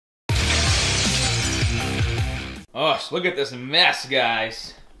Oh, look at this mess,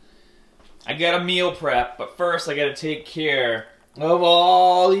 guys. I got a meal prep, but first I gotta take care of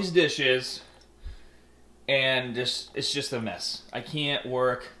all these dishes. And it's just a mess. I can't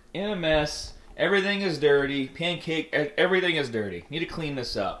work in a mess. Everything is dirty. Pancake, everything is dirty. Need to clean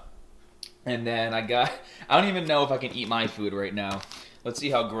this up. And then I don't even know if I can eat my food right now. Let's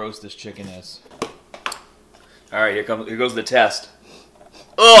see how gross this chicken is. Alright, here goes the test.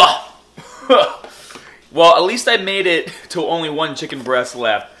 Ugh! Well, at least I made it to only one chicken breast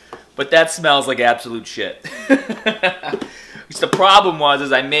left. But that smells like absolute shit. The problem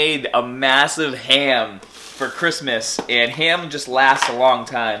was I made a massive ham for Christmas, and ham just lasts a long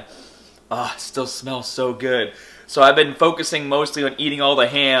time. Oh, it still smells so good. So I've been focusing mostly on eating all the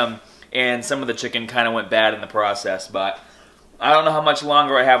ham, and some of the chicken kind of went bad in the process, but I don't know how much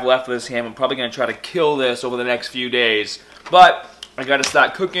longer I have left of this ham. I'm probably going to try to kill this over the next few days. But I got to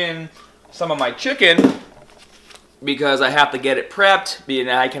start cooking some of my chicken because I have to get it prepped, and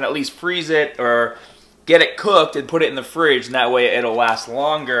I can at least freeze it or get it cooked and put it in the fridge, and that way it'll last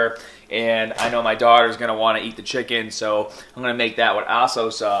longer. And I know my daughter's going to want to eat the chicken, so I'm going to make that with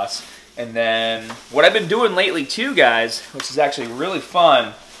aso sauce. And then what I've been doing lately too, guys, which is actually really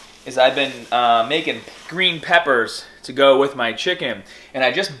fun, is I've been making green peppers to go with my chicken. And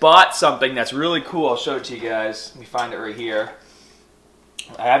I just bought something that's really cool. I'll show it to you guys. Let me find it right here.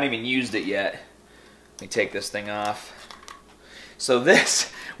 I haven't even used it yet. Let me take this thing off. So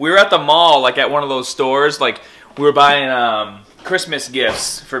this, we were at the mall, like at one of those stores, like we were buying Christmas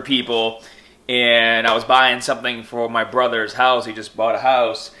gifts for people, and I was buying something for my brother's house. He just bought a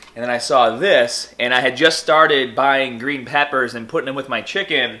house, and then I saw this, and I had just started buying green peppers and putting them with my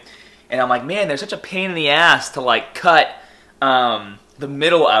chicken, and I'm like, man, they're such a pain in the ass to like cut the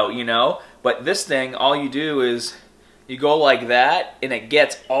middle out, you know? But this thing, all you do is you go like that, and it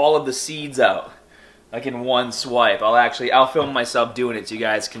gets all of the seeds out, like in one swipe. I'll film myself doing it so you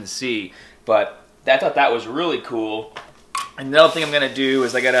guys can see, but I thought that was really cool. Another thing I'm going to do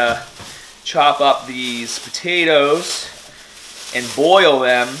is I got to chop up these potatoes and boil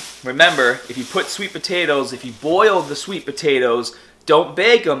them. Remember, if you put sweet potatoes, if you boil the sweet potatoes, don't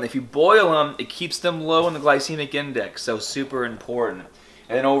bake them. If you boil them, it keeps them low in the glycemic index, so super important.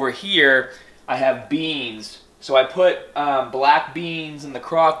 And then over here, I have beans. So I put black beans in the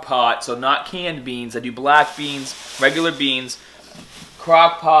crock pot, so not canned beans. I do black beans, regular beans,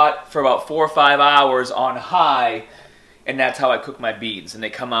 crock pot for about 4 or 5 hours on high, and that's how I cook my beans, and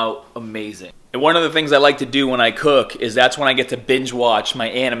they come out amazing. And one of the things I like to do when I cook is that's when I get to binge watch my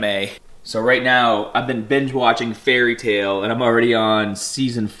anime. So right now, I've been binge watching Fairy Tail, and I'm already on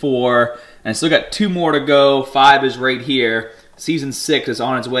season 4, and I still got 2 more to go. 5 is right here. Season 6 is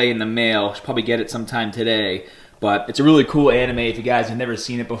on its way in the mail. Should probably get it sometime today. But it's a really cool anime if you guys have never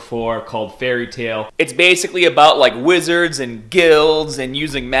seen it before, called Fairy Tail. It's basically about like wizards and guilds and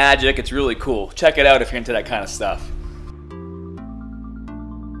using magic. It's really cool. Check it out if you're into that kind of stuff.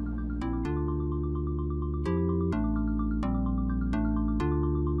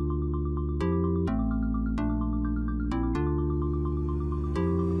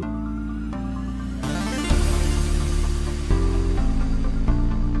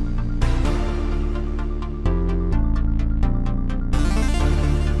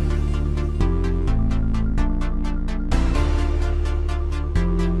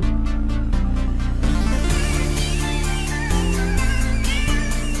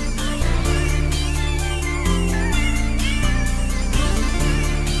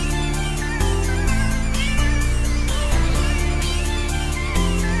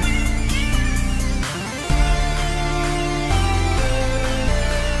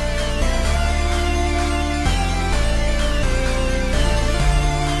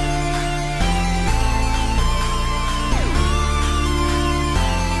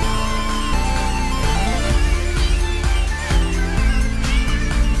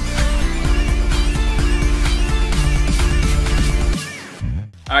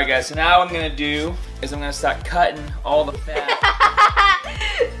 Alright guys, so now what I'm going to do is I'm going to start cutting all the fat.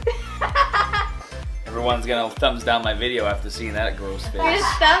 Everyone's going to thumbs down my video after seeing that gross face. You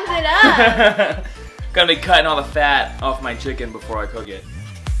just thumbs it up. Gonna be cutting all the fat off my chicken before I cook it.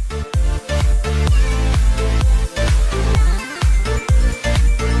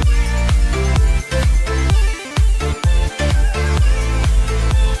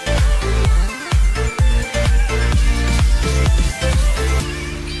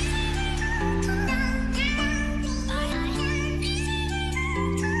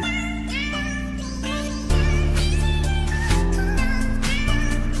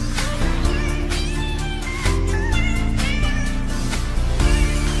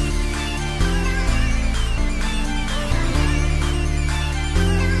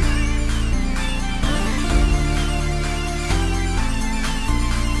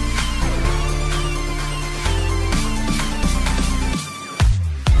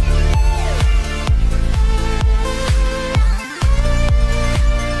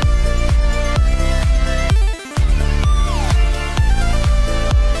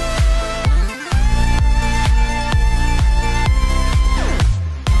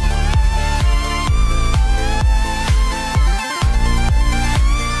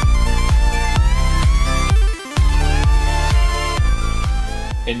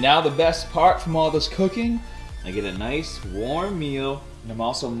 And now the best part from all this cooking, I get a nice warm meal, and I'm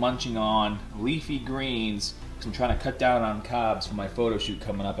also munching on leafy greens because I'm trying to cut down on carbs for my photo shoot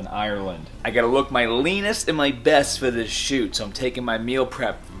coming up in Ireland. I gotta look my leanest and my best for this shoot, so I'm taking my meal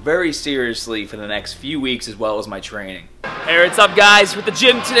prep very seriously for the next few weeks as well as my training. Hey, what's up guys? With the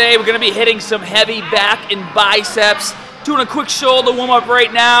gym today, we're gonna be hitting some heavy back and biceps. Doing a quick shoulder warm up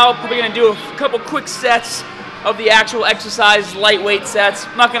right now. Probably gonna do a couple quick sets of the actual exercise, lightweight sets.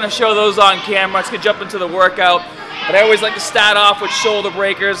 I'm not gonna show those on camera. Let's get jump into the workout. But I always like to start off with shoulder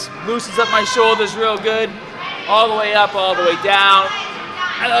breakers. Loosens up my shoulders real good. All the way up, all the way down.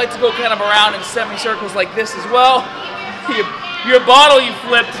 I like to go kind of around in semicircles like this as well. Your bottle you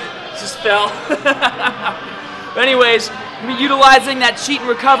flipped just fell. But anyways, I'm going to be utilizing that cheat and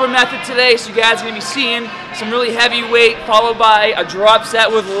recover method today, so you guys are going to be seeing some really heavy weight followed by a drop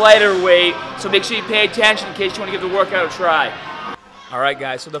set with lighter weight. So make sure you pay attention in case you want to give the workout a try. Alright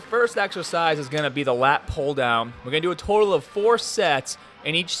guys, so the first exercise is going to be the lat pull down. We're going to do a total of 4 sets,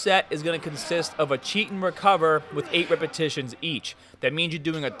 and each set is going to consist of a cheat and recover with 8 repetitions each. That means you're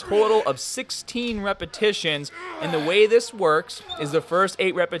doing a total of 16 repetitions, and the way this works is the first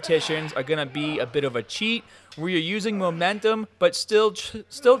 8 repetitions are going to be a bit of a cheat, where you're using momentum but still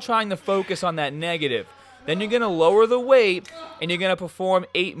trying to focus on that negative. Then you're going to lower the weight, and you're going to perform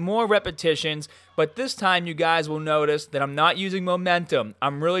 8 more repetitions, but this time you guys will notice that I'm not using momentum.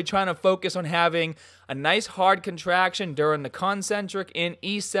 I'm really trying to focus on having a nice hard contraction during the concentric and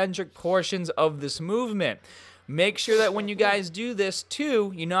eccentric portions of this movement. Make sure that when you guys do this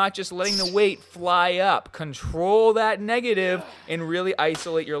too, you're not just letting the weight fly up. Control that negative and really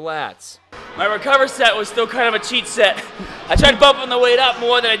isolate your lats. My recover set was still kind of a cheat set. I tried bumping the weight up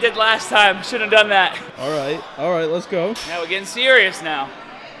more than I did last time. Shouldn't have done that. All right, let's go. Now we're getting serious now.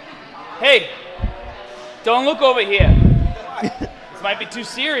 Hey, don't look over here. This might be too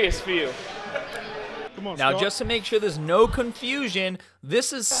serious for you. Come on, Now, Scott. just to make sure there's no confusion,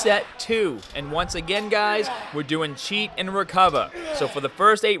 this is set 2. And once again, guys, we're doing cheat and recover. So for the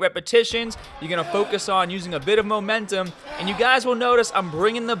first 8 repetitions, you're going to focus on using a bit of momentum. And you guys will notice I'm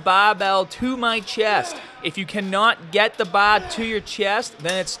bringing the barbell to my chest. If you cannot get the bar to your chest,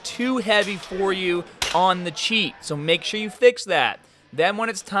 then it's too heavy for you on the cheat. So make sure you fix that. Then when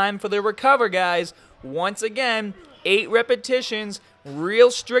it's time for the recover, guys, once again, 8 repetitions,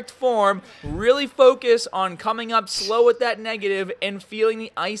 real strict form, really focus on coming up slow with that negative and feeling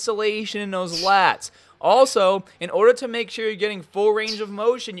the isolation in those lats. Also, in order to make sure you're getting full range of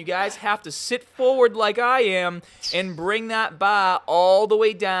motion, you guys have to sit forward like I am and bring that bar all the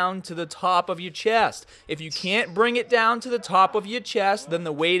way down to the top of your chest. If you can't bring it down to the top of your chest, then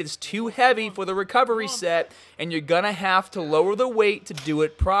the weight is too heavy for the recovery set, and you're gonna have to lower the weight to do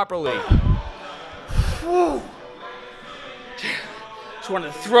it properly. Whew. Just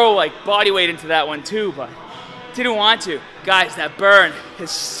wanted to throw like body weight into that one too, but didn't want to. Guys, that burn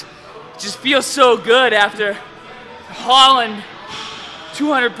just feels so good after hauling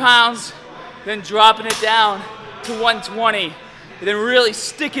 200 pounds, then dropping it down to 120, and then really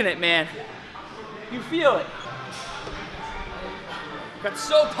sticking it, man. You feel it. Got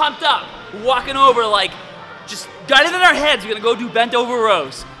so pumped up, walking over like, just got it in our heads, we're gonna go do bent over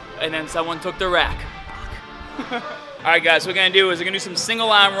rows. And then someone took the rack. Alright guys, what we're going to do is we're going to do some single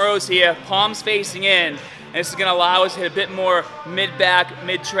arm rows here, palms facing in. And this is going to allow us to hit a bit more mid-back,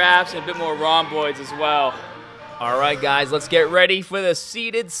 mid-traps, and a bit more rhomboids as well. Alright guys, let's get ready for the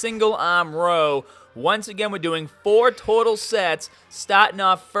seated single arm row. Once again, we're doing 4 total sets, starting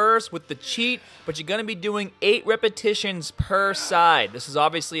off first with the cheat, but you're going to be doing 8 repetitions per side. This is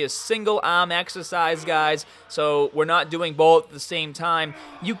obviously a single arm exercise, guys, so we're not doing both at the same time.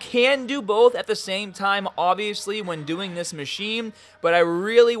 You can do both at the same time, obviously, when doing this machine, but I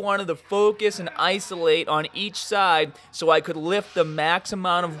really wanted to focus and isolate on each side so I could lift the max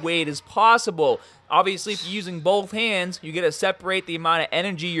amount of weight as possible. Obviously, if you're using both hands, you got to separate the amount of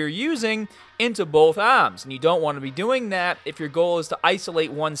energy you're using into both arms. And you don't want to be doing that if your goal is to isolate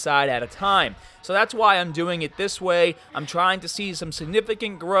one side at a time. So that's why I'm doing it this way. I'm trying to see some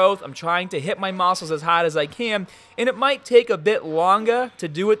significant growth. I'm trying to hit my muscles as hard as I can. And it might take a bit longer to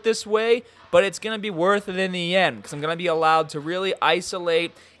do it this way, but it's going to be worth it in the end because I'm going to be allowed to really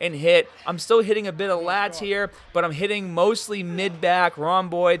isolate and hit. I'm still hitting a bit of lats here, but I'm hitting mostly mid-back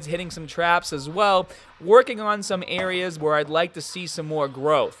rhomboids, hitting some traps as well, working on some areas where I'd like to see some more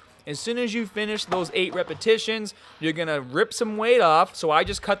growth. As soon as you finish those 8 repetitions, you're going to rip some weight off, so I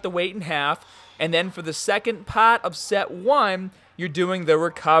just cut the weight in half, and then for the second part of set 1, you're doing the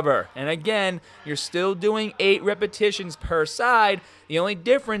recover. And again, you're still doing 8 repetitions per side. The only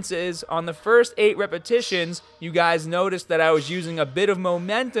difference is on the first 8 repetitions, you guys noticed that I was using a bit of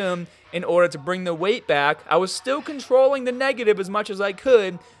momentum in order to bring the weight back. I was still controlling the negative as much as I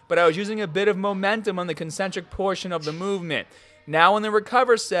could, but I was using a bit of momentum on the concentric portion of the movement. Now in the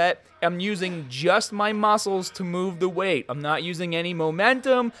recover set, I'm using just my muscles to move the weight. I'm not using any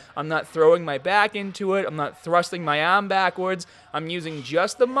momentum. I'm not throwing my back into it. I'm not thrusting my arm backwards. I'm using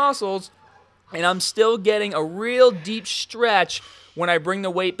just the muscles, and I'm still getting a real deep stretch when I bring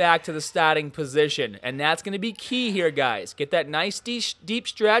the weight back to the starting position. And that's going to be key here, guys. Get that nice deep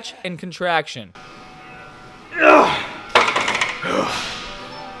stretch and contraction.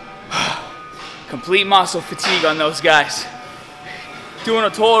 Complete muscle fatigue on those guys. Doing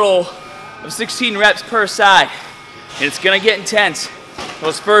a total of 16 reps per side. And it's gonna get intense.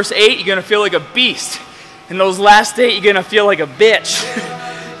 Those first 8, you're gonna feel like a beast. And those last 8, you're gonna feel like a bitch.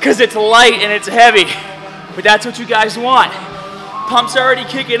 Because it's light and it's heavy. But that's what you guys want. Pump's already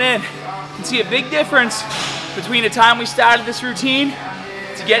kicking in. You can see a big difference between the time we started this routine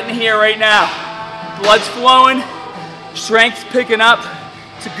to getting here right now. Blood's flowing, strength's picking up.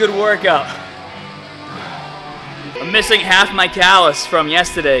 It's a good workout. I'm missing half my callus from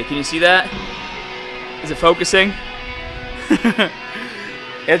yesterday. Can you see that? Is it focusing?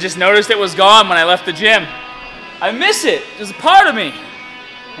 I just noticed it was gone when I left the gym. I miss it. It's a part of me.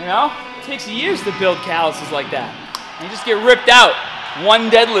 You know? It takes years to build calluses like that. You just get ripped out. One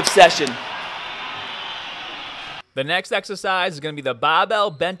deadlift session. The next exercise is going to be the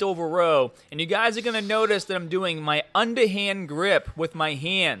barbell bent over row. And you guys are going to notice that I'm doing my underhand grip with my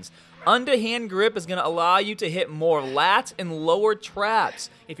hands. Underhand grip is going to allow you to hit more lats and lower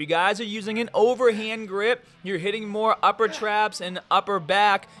traps. If you guys are using an overhand grip, you're hitting more upper traps and upper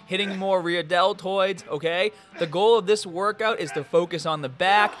back, hitting more rear deltoids, okay? The goal of this workout is to focus on the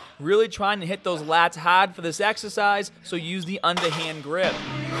back, really trying to hit those lats hard for this exercise, so use the underhand grip.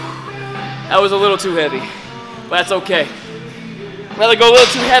 That was a little too heavy, but that's okay. Rather go a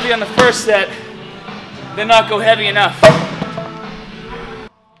little too heavy on the first set than not go heavy enough.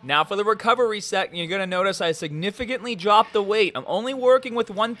 Now for the recovery set, you're going to notice I significantly dropped the weight. I'm only working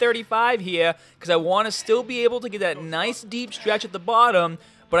with 135 here because I want to still be able to get that nice deep stretch at the bottom,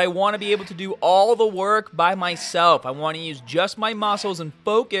 but I want to be able to do all the work by myself. I want to use just my muscles and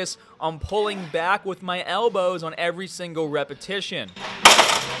focus on pulling back with my elbows on every single repetition.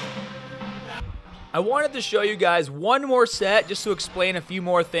 I wanted to show you guys one more set just to explain a few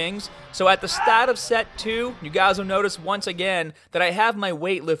more things. So at the start of set 2, you guys will notice once again that I have my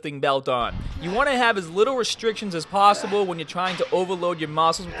weightlifting belt on. You want to have as little restrictions as possible when you're trying to overload your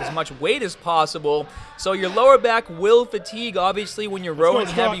muscles with as much weight as possible. So your lower back will fatigue obviously when you're rowing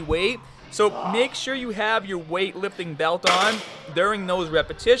heavy weight. So make sure you have your weightlifting belt on during those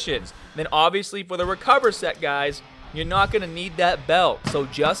repetitions. Then obviously for the recover set, guys, you're not going to need that belt. So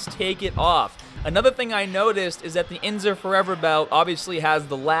just take it off. Another thing I noticed is that the Inzer Forever belt obviously has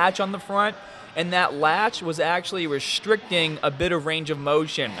the latch on the front, and that latch was actually restricting a bit of range of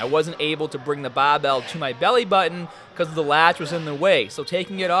motion. I wasn't able to bring the barbell to my belly button because the latch was in the way. So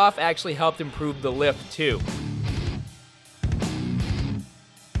taking it off actually helped improve the lift too.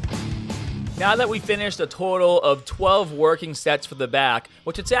 Now that we finished a total of 12 working sets for the back,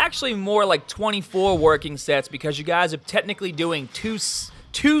 which it's actually more like 24 working sets because you guys are technically doing two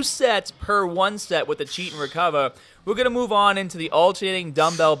sets per one set with the cheat and recover, we're going to move on into the alternating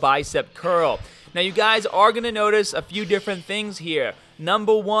dumbbell bicep curl. Now you guys are going to notice a few different things here.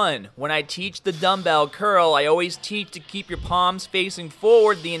 Number 1, when I teach the dumbbell curl, I always teach to keep your palms facing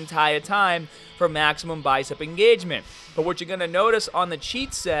forward the entire time for maximum bicep engagement. But what you're going to notice on the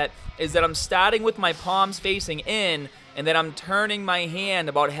cheat set is that I'm starting with my palms facing in, and then I'm turning my hand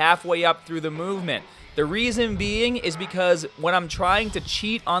about halfway up through the movement. The reason being is because when I'm trying to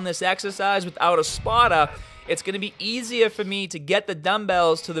cheat on this exercise without a spotter, it's going to be easier for me to get the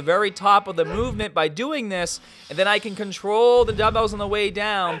dumbbells to the very top of the movement by doing this, and then I can control the dumbbells on the way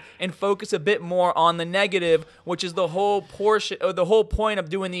down and focus a bit more on the negative, which is the whole portion or the whole point of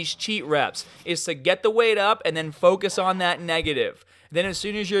doing these cheat reps, is to get the weight up and then focus on that negative. Then as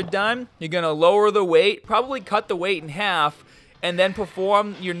soon as you're done, you're going to lower the weight, probably cut the weight in half, and then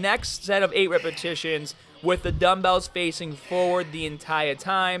perform your next set of 8 repetitions with the dumbbells facing forward the entire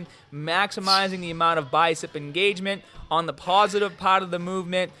time, maximizing the amount of bicep engagement on the positive part of the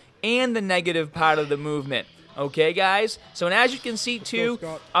movement and the negative part of the movement. Okay, guys? So and as you can see too,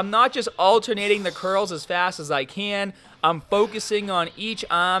 I'm not just alternating the curls as fast as I can, I'm focusing on each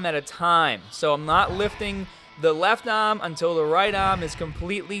arm at a time. So I'm not lifting the left arm until the right arm is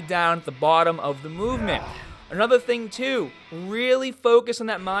completely down at the bottom of the movement. Another thing too, really focus on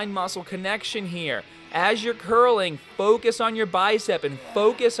that mind-muscle connection here. As you're curling, focus on your bicep and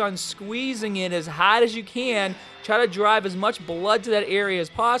focus on squeezing it as hard as you can. Try to drive as much blood to that area as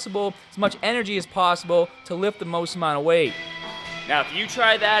possible, as much energy as possible to lift the most amount of weight. Now, if you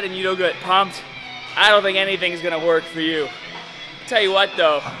try that and you don't get pumped, I don't think anything's gonna work for you. I'll tell you what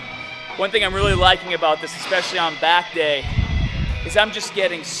though, one thing I'm really liking about this, especially on back day, is I'm just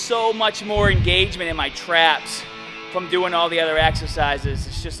getting so much more engagement in my traps from doing all the other exercises.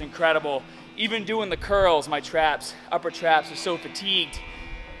 It's just incredible. Even doing the curls, my traps, upper traps are so fatigued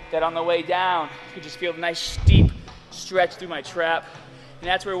that on the way down, you can just feel a nice steep stretch through my trap. And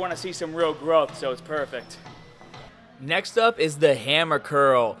that's where we want to see some real growth, so it's perfect. Next up is the hammer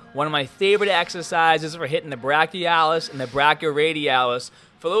curl, one of my favorite exercises for hitting the brachialis and the brachioradialis.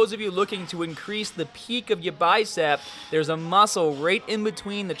 For those of you looking to increase the peak of your bicep, there's a muscle right in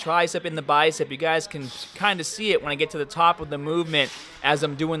between the tricep and the bicep. You guys can kind of see it when I get to the top of the movement as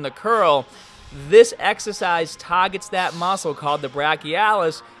I'm doing the curl. This exercise targets that muscle called the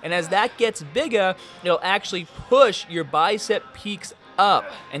brachialis, and as that gets bigger, it'll actually push your bicep peaks up,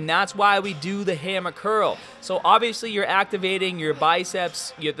 and that's why we do the hammer curl. So obviously you're activating your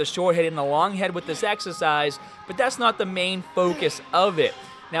biceps, the short head and the long head with this exercise, but that's not the main focus of it.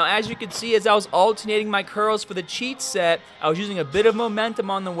 Now, as you can see, as I was alternating my curls for the cheat set, I was using a bit of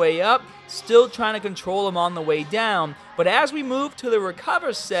momentum on the way up, still trying to control them on the way down. But as we move to the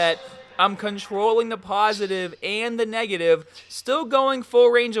recover set, I'm controlling the positive and the negative, still going full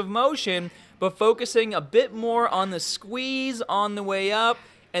range of motion, but focusing a bit more on the squeeze on the way up,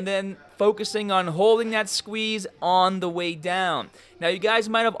 and then focusing on holding that squeeze on the way down. Now, you guys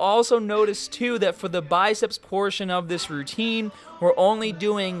might have also noticed too that for the biceps portion of this routine, we're only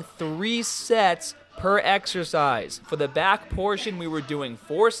doing 3 sets per exercise. For the back portion, we were doing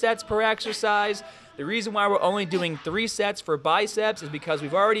 4 sets per exercise. The reason why we're only doing 3 sets for biceps is because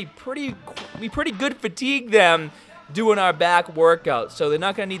we've already pretty good fatigued them doing our back workout, so they're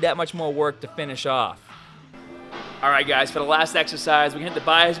not going to need that much more work to finish off. Alright guys, for the last exercise, we're going to hit the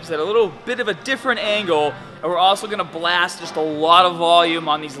biceps at a little bit of a different angle, and we're also going to blast just a lot of volume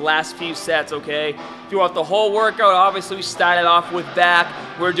on these last few sets, okay? Throughout the whole workout, obviously we started off with back.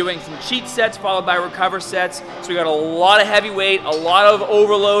 We're doing some cheat sets followed by recover sets, so we got a lot of heavy weight, a lot of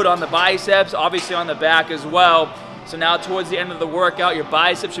overload on the biceps, obviously on the back as well. So now towards the end of the workout, your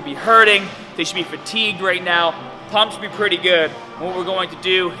biceps should be hurting, they should be fatigued right now. Pump should be pretty good. And what we're going to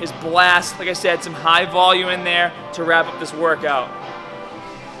do is blast, like I said, some high volume in there to wrap up this workout.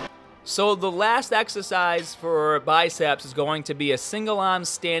 So the last exercise for biceps is going to be a single arm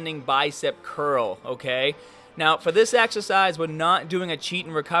standing bicep curl, okay? Now for this exercise, we're not doing a cheat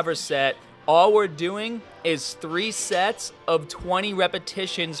and recover set. All we're doing is 3 sets of 20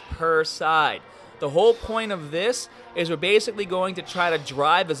 repetitions per side. The whole point of this is we're basically going to try to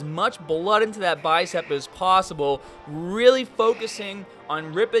drive as much blood into that bicep as possible, really focusing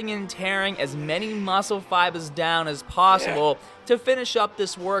on ripping and tearing as many muscle fibers down as possible to finish up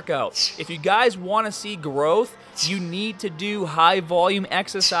this workout. If you guys want to see growth, you need to do high volume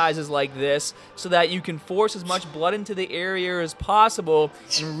exercises like this so that you can force as much blood into the area as possible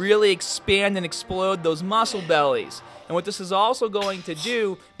and really expand and explode those muscle bellies. And what this is also going to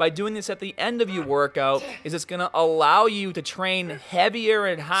do, by doing this at the end of your workout, is it's going to allow you to train heavier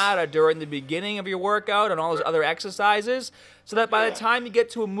and harder during the beginning of your workout and all those other exercises, so that by the time you get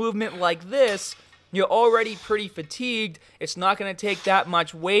to a movement like this, you're already pretty fatigued. It's not going to take that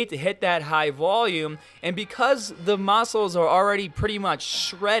much weight to hit that high volume, and because the muscles are already pretty much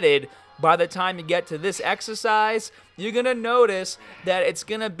shredded by the time you get to this exercise, you're going to notice that it's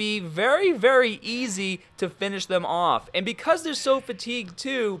going to be very, very easy to finish them off. And because they're so fatigued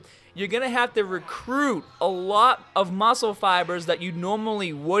too, you're going to have to recruit a lot of muscle fibers that you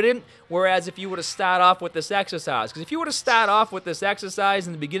normally wouldn't, whereas if you were to start off with this exercise. Because if you were to start off with this exercise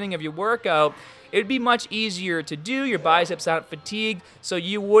in the beginning of your workout, it'd be much easier to do. Your biceps aren't fatigued, so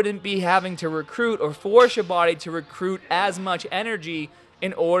you wouldn't be having to recruit or force your body to recruit as much energy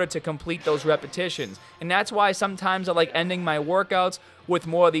in order to complete those repetitions. And that's why sometimes I like ending my workouts with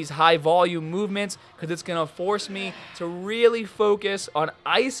more of these high volume movements, because it's going to force me to really focus on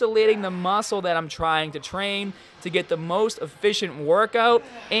isolating the muscle that I'm trying to train to get the most efficient workout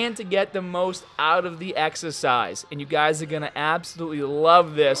and to get the most out of the exercise. And you guys are going to absolutely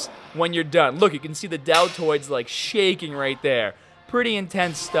love this when you're done. Look, you can see the deltoids like shaking right there. Pretty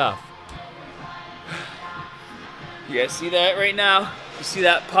intense stuff. You guys see that right now? You see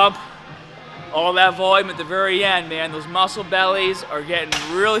that pump? All that volume at the very end, man. Those muscle bellies are getting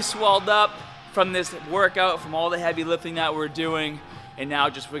really swelled up from this workout, from all the heavy lifting that we're doing. and now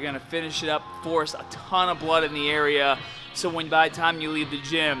just we're gonna finish it up, force a ton of blood in the area, so when by the time you leave the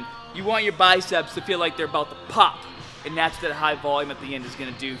gym, you want your biceps to feel like they're about to pop, and that's what that high volume at the end is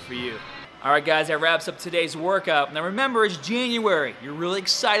gonna do for you. All right, guys, that wraps up today's workout. Now remember, it's January. You're really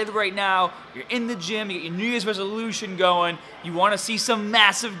excited right now. You're in the gym, you get your New Year's resolution going. You wanna see some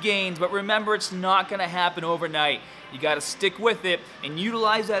massive gains, but remember, it's not gonna happen overnight. You gotta stick with it and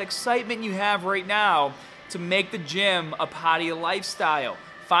utilize that excitement you have right now to make the gym a part of your lifestyle.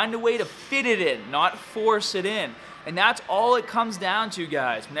 Find a way to fit it in, not force it in. And that's all it comes down to,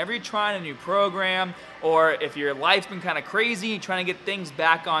 guys. Whenever you're trying a new program, or if your life's been kind of crazy, you're trying to get things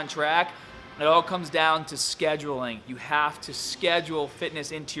back on track, it all comes down to scheduling. You have to schedule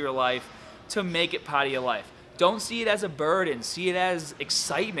fitness into your life to make it part of your life. Don't see it as a burden. See it as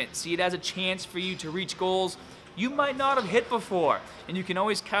excitement. See it as a chance for you to reach goals you might not have hit before. And you can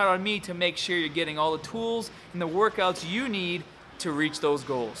always count on me to make sure you're getting all the tools and the workouts you need to reach those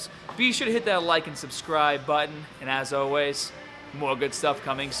goals. Be sure to hit that like and subscribe button. And as always, more good stuff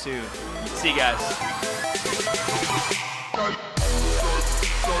coming soon. See you guys.